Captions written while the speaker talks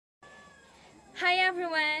Hi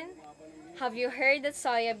everyone! Have you heard that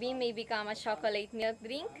soya bean may become a chocolate milk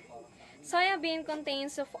drink? Soya bean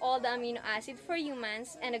contains of all the amino acid for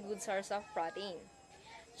humans and a good source of protein.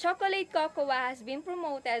 Chocolate cocoa has been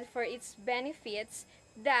promoted for its benefits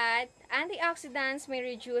that antioxidants may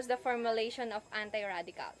reduce the formulation of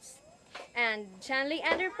anti-radicals. And Janley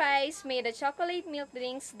Enterprise made a chocolate milk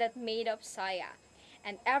drinks that made of soya.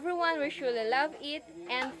 And everyone will surely love it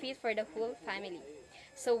and fit for the whole family.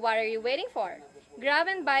 So what are you waiting for? Grab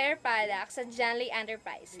and buy our products at Janley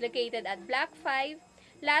Enterprise, located at Block 5,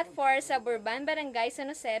 Lot 4, Suburban Barangay San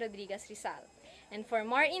Jose, Rodriguez, Rizal. And for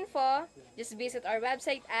more info, just visit our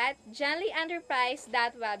website at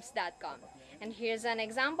janlyenterprise.webs.com. And here's an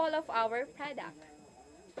example of our product.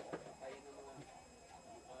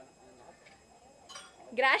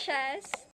 Gracias!